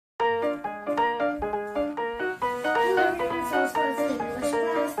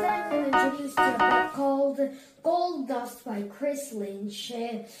called Gold Dust by Chris Lynch.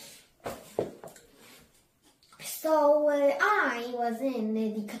 So I was in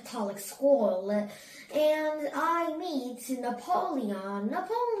the Catholic school, and I meet Napoleon.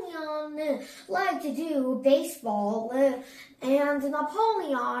 Napoleon liked to do baseball, and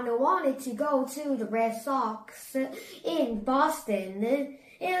Napoleon wanted to go to the Red Sox in Boston.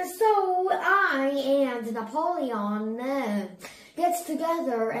 And so I and Napoleon gets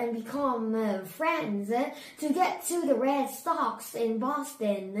together and become friends to get to the Red Sox in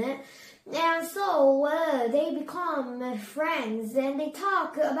Boston. And so they become friends and they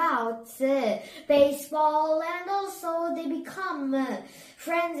talk about baseball, and also they become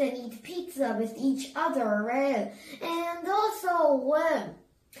friends and eat pizza with each other. And also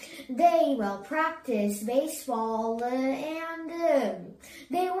they will practice baseball, and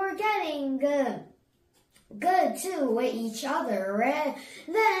they were getting good to each other.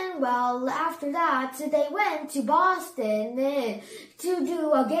 Then, well, after that, they went to Boston to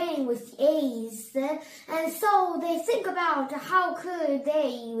do a game with the A's, and so they think about how could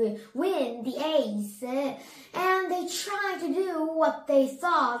they win the A's, and they try to do what they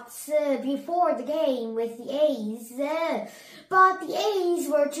thought before the game with the A's, but the A's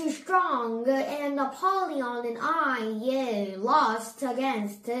were too strong, and Napoleon and I lost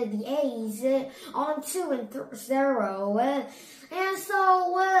against the A's on 2-0, and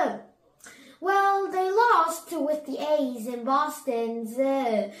so well, they lost with the A's in Boston's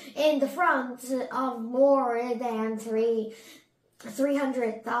in the front of more than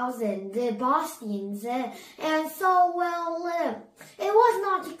 300,000 Bostonians, and so, well, it was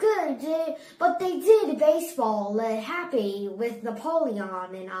not good, but they did baseball happy with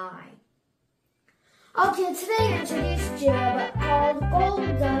Napoleon and I. Okay, today I introduced you a book called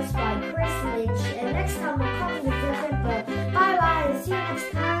Gold Dust by Chris Lynch, and next time I'll come with a different book.